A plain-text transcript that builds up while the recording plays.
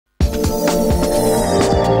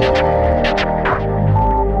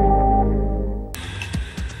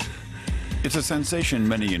a sensation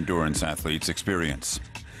many endurance athletes experience.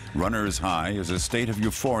 Runner's high is a state of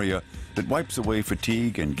euphoria that wipes away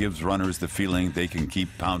fatigue and gives runners the feeling they can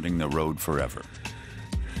keep pounding the road forever.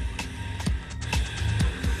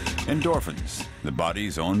 Endorphins, the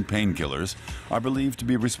body's own painkillers, are believed to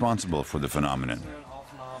be responsible for the phenomenon.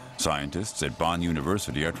 Scientists at Bonn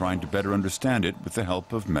University are trying to better understand it with the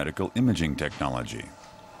help of medical imaging technology.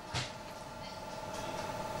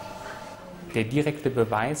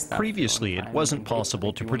 Previously, it wasn't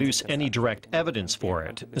possible to produce any direct evidence for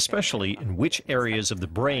it, especially in which areas of the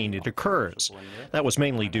brain it occurs. That was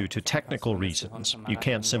mainly due to technical reasons. You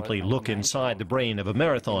can't simply look inside the brain of a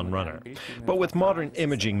marathon runner. But with modern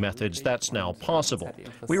imaging methods, that's now possible.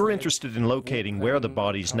 We were interested in locating where the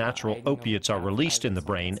body's natural opiates are released in the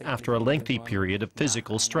brain after a lengthy period of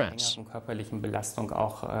physical stress.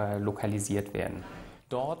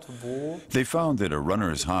 They found that a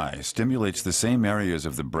runner's high stimulates the same areas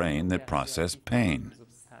of the brain that process pain.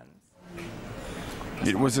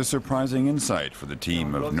 It was a surprising insight for the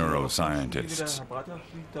team of neuroscientists.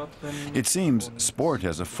 It seems sport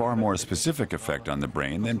has a far more specific effect on the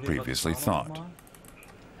brain than previously thought.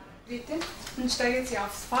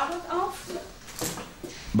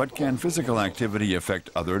 But can physical activity affect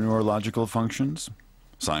other neurological functions?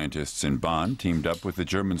 Scientists in Bonn teamed up with the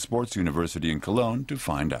German sports university in Cologne to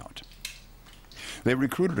find out. They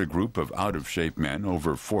recruited a group of out-of-shape men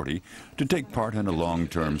over 40 to take part in a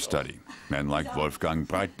long-term study, men like Wolfgang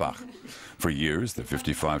Breitbach. For years, the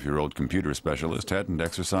 55-year-old computer specialist hadn't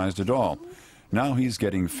exercised at all. Now he's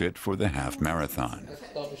getting fit for the half marathon.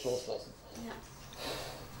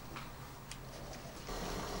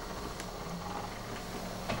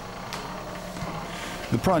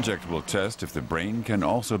 The project will test if the brain can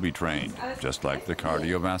also be trained, just like the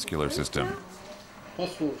cardiovascular system.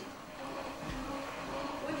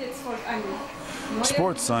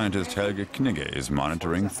 Sports scientist Helge Knigge is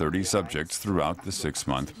monitoring 30 subjects throughout the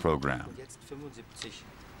 6-month program.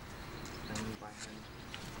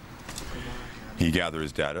 He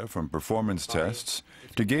gathers data from performance tests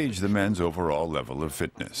to gauge the men's overall level of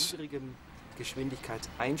fitness.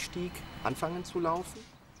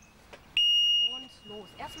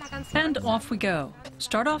 And off we go.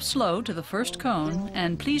 Start off slow to the first cone,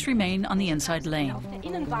 and please remain on the inside lane.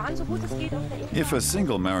 If a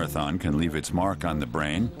single marathon can leave its mark on the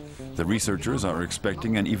brain, the researchers are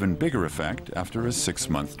expecting an even bigger effect after a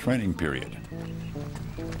 6-month training period.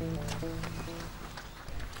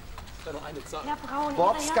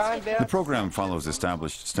 The program follows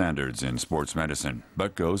established standards in sports medicine,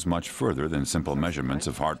 but goes much further than simple measurements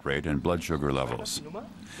of heart rate and blood sugar levels.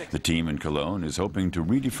 The team in Cologne is hoping to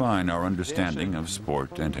redefine our understanding of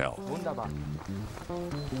sport and health.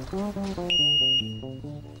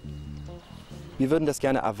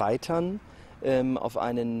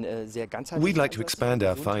 We'd like to expand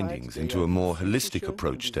our findings into a more holistic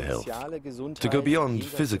approach to health, to go beyond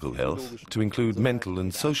physical health, to include mental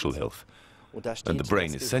and social health, and the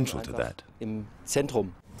brain is central to that.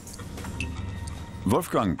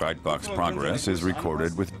 Wolfgang Breitbach's progress is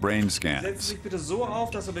recorded with brain scans.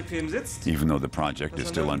 Even though the project is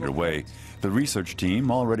still underway, the research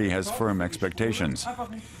team already has firm expectations.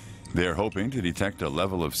 They're hoping to detect a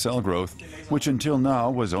level of cell growth which until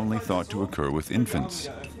now was only thought to occur with infants.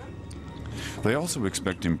 They also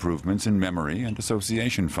expect improvements in memory and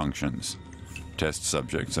association functions. Test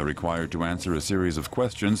subjects are required to answer a series of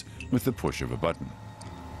questions with the push of a button.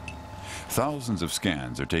 Thousands of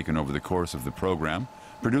scans are taken over the course of the program,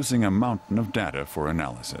 producing a mountain of data for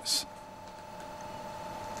analysis.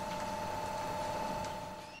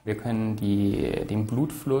 We can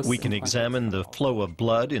examine the flow of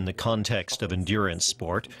blood in the context of endurance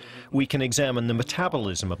sport. We can examine the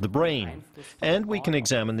metabolism of the brain. And we can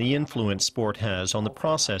examine the influence sport has on the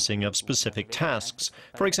processing of specific tasks.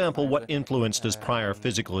 For example, what influence does prior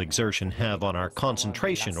physical exertion have on our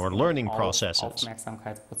concentration or learning processes?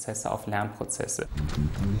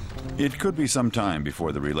 It could be some time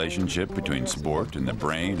before the relationship between sport and the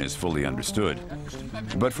brain is fully understood.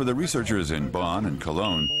 But for the researchers in Bonn and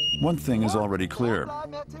Cologne, one thing is already clear.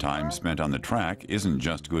 Time spent on the track isn't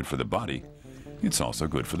just good for the body, it's also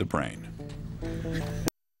good for the brain.